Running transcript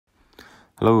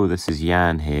Hello, this is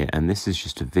Jan here, and this is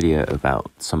just a video about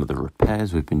some of the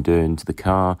repairs we've been doing to the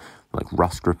car, like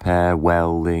rust repair,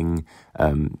 welding,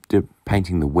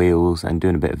 painting the wheels, and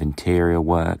doing a bit of interior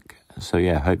work. So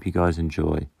yeah, hope you guys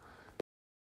enjoy.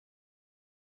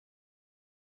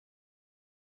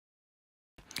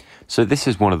 So this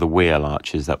is one of the wheel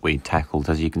arches that we tackled.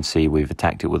 As you can see, we've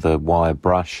attacked it with a wire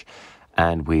brush,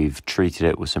 and we've treated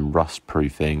it with some rust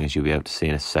proofing, as you'll be able to see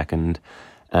in a second.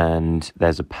 And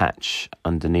there's a patch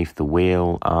underneath the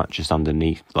wheel arch, just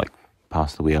underneath, like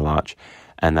past the wheel arch,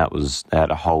 and that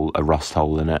had a rust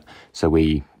hole in it. So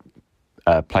we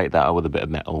plated that up with a bit of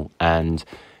metal, and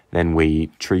then we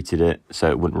treated it so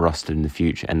it wouldn't rust in the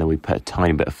future, and then we put a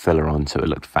tiny bit of filler on so it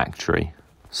looked factory.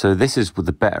 So this is with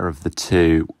the better of the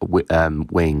two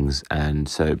wings,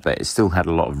 but it still had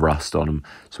a lot of rust on them.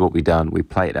 So what we done, we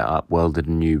plated it up, welded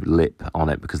a new lip on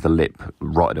it because the lip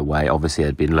rotted away. Obviously, it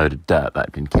had been a load of dirt that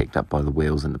had been kicked up by the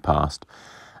wheels in the past.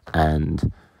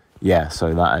 And yeah, so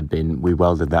we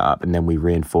welded that up, and then we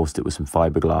reinforced it with some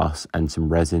fiberglass and some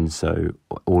resin. So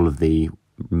all of the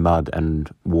mud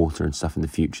and water and stuff in the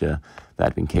future that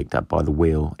had been kicked up by the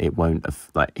wheel, it won't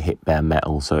hit bare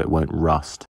metal, so it won't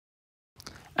rust.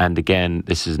 And again,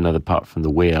 this is another part from the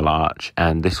wheel arch,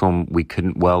 and this one we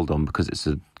couldn't weld on because it's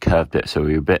a curved bit, so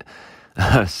we were a bit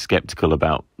skeptical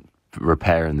about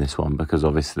repairing this one because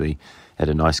obviously it had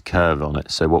a nice curve on it.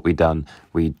 So what we done,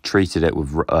 we treated it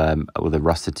with a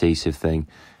rust adhesive thing,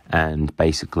 and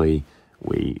basically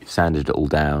we sanded it all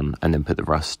down and then put the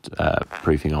rust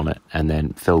proofing on it, and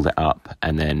then filled it up,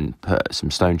 and then put some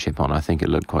stone chip on. I think it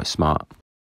looked quite smart.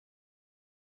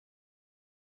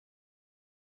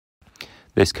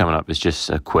 This coming up is just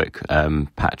a quick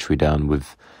patch we done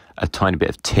with a tiny bit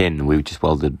of tin. We just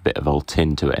welded a bit of old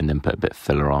tin to it and then put a bit of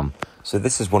filler on. So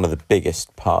this is one of the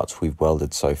biggest parts we've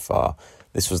welded so far.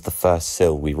 This was the first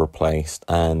sill we replaced,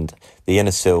 and the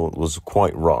inner sill was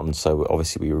quite rotten, so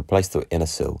obviously we replaced the inner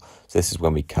sill. So this is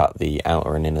when we cut the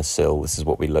outer and inner sill. This is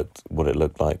what it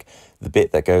looked like. The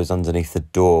bit that goes underneath the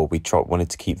door, we wanted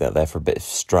to keep that there for a bit of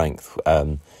strength.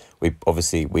 We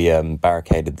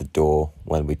barricaded the door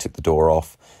when we took the door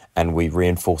off, and we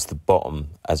reinforced the bottom,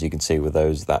 as you can see, with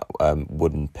that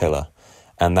wooden pillar,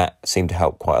 and that seemed to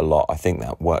help quite a lot. I think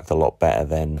that worked a lot better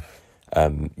than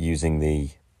using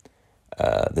the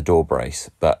door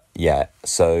brace. But yeah,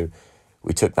 so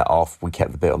we took that off. We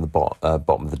kept the bit on the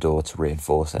bottom of the door to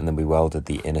reinforce, and then we welded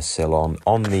the inner sill on.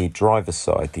 On the driver's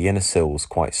side, the inner sill was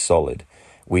quite solid.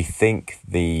 We think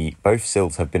both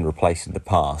sills have been replaced in the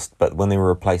past, but when they were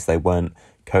replaced, they weren't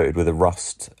coated with a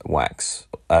rust wax.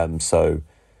 So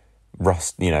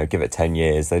rust, give it 10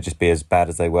 years, they'd just be as bad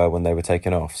as they were when they were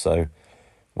taken off. So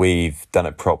we've done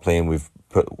it properly, and we've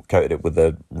coated it with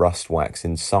a rust wax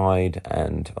inside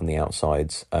and on the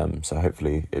outsides. So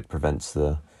hopefully it prevents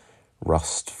the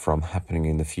rust from happening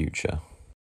in the future.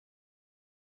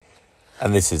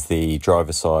 And this is the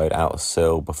driver's side outer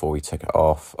sill before we took it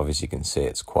off. Obviously, you can see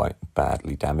it's quite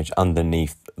badly damaged.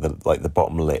 Underneath, the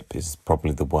bottom lip is probably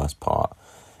the worst part.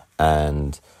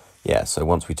 And yeah, so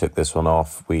once we took this one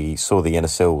off, we saw the inner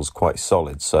sill was quite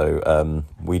solid. So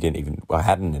I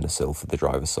had an inner sill for the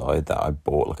driver's side that I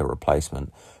bought like a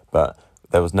replacement, but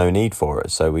there was no need for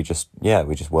it. So we just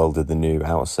welded the new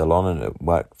outer sill on, and it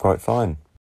worked quite fine.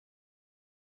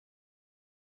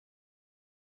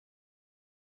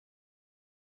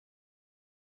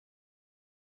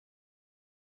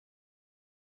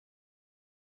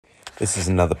 This is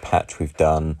another patch we've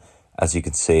done. As you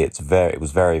can see, it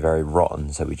was very, very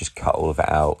rotten, so we just cut all of it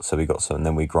out. So we got some, and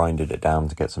then we grinded it down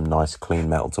to get some nice clean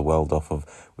metal to weld off of.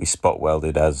 We spot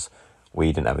welded, as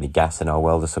we didn't have any gas in our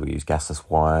welder, so we used gasless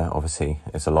wire. Obviously,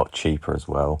 it's a lot cheaper as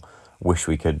well. Wish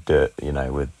we could do it,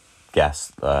 with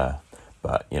gas, but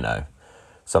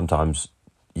sometimes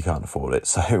you can't afford it.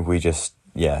 So we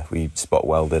spot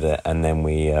welded it, and then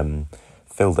we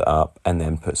filled it up, and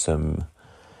then put some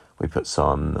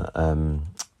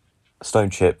stone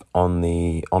chip on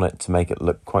it to make it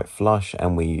look quite flush,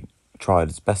 and we tried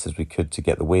as best as we could to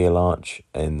get the wheel arch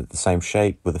in the same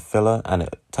shape with a filler, and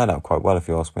it turned out quite well, if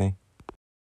you ask me.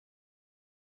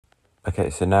 Okay,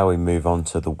 so now we move on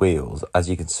to the wheels. As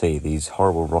you can see, these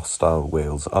horrible Ross style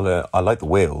wheels. I like the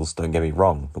wheels, don't get me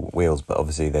wrong, the wheels, but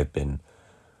obviously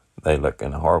they look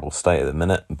in a horrible state at the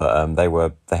minute. But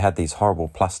they had these horrible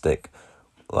plastic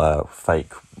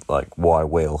fake wire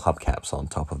wheel hubcaps on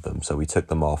top of them, so we took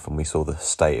them off, and we saw the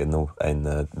state in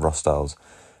the rust styles,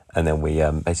 and then we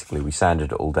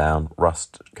sanded it all down,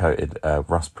 rust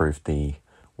proofed the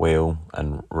wheel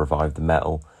and revived the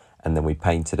metal, and then we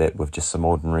painted it with just some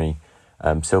ordinary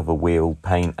silver wheel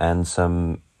paint and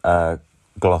some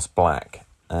gloss black,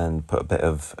 and put a bit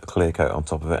of clear coat on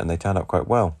top of it, and they turned out quite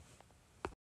well.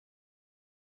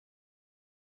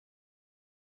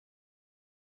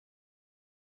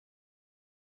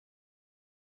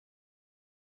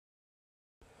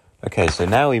 Okay, so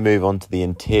now we move on to the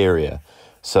interior.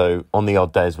 So on the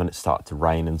odd days when it started to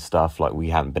rain and stuff, like we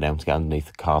hadn't been able to get underneath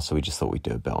the car, so we just thought we'd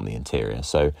do a bit on the interior.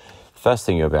 So the first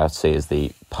thing you'll be able to see is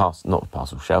not the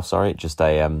parcel shelf, sorry, just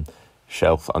a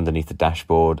shelf underneath the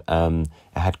dashboard. It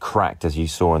had cracked, as you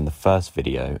saw in the first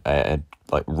video. It had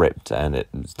like ripped and it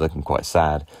was looking quite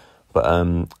sad.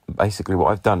 But basically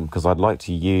what I've done, because I'd like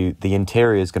to use, the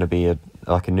interior is going to be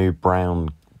a new brown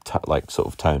sort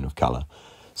of tone of colour.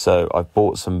 So I've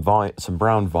bought some brown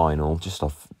vinyl just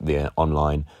off the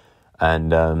online,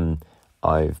 and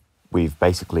we've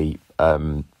basically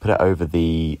put it over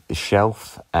the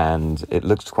shelf, and it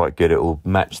looks quite good. It will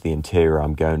match the interior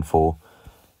I'm going for.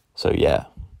 So yeah.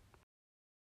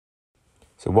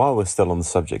 So while we're still on the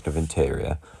subject of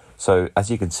interior, so as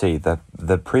you can see,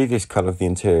 the previous colour of the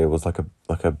interior was like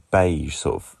a beige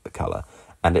sort of colour,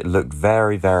 and it looked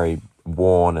very, very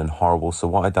worn and horrible. So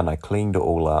what I've done, I cleaned it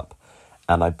all up.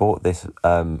 And I bought this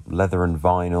leather and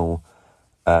vinyl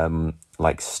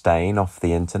stain off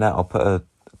the internet. I'll put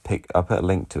a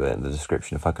link to it in the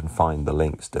description if I can find the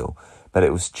link still. But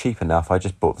it was cheap enough. I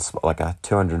just bought this, like a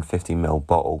 250ml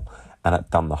bottle, and it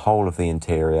done the whole of the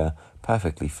interior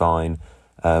perfectly fine.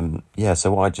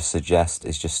 So what I just suggest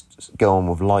is just go on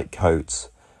with light coats.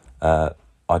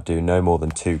 I'd do no more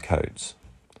than 2 coats,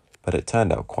 but it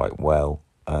turned out quite well.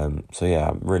 So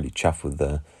yeah, I'm really chuffed with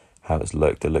how it's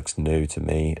looked. It looks new to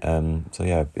me. So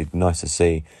yeah, it'd be nice to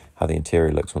see how the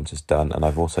interior looks once it's done. And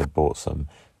I've also bought some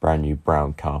brand new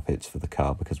brown carpets for the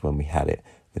car, because when we had it,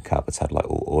 the carpets had like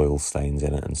all oil stains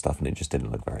in it and stuff, and it just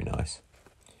didn't look very nice.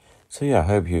 So yeah, I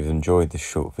hope you've enjoyed this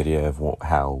short video of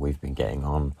how we've been getting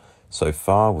on so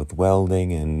far with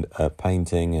welding and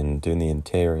painting and doing the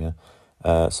interior.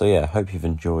 So yeah, I hope you've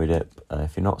enjoyed it.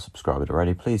 If you're not subscribed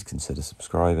already, please consider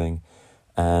subscribing.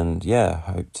 And yeah,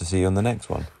 hope to see you on the next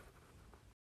one.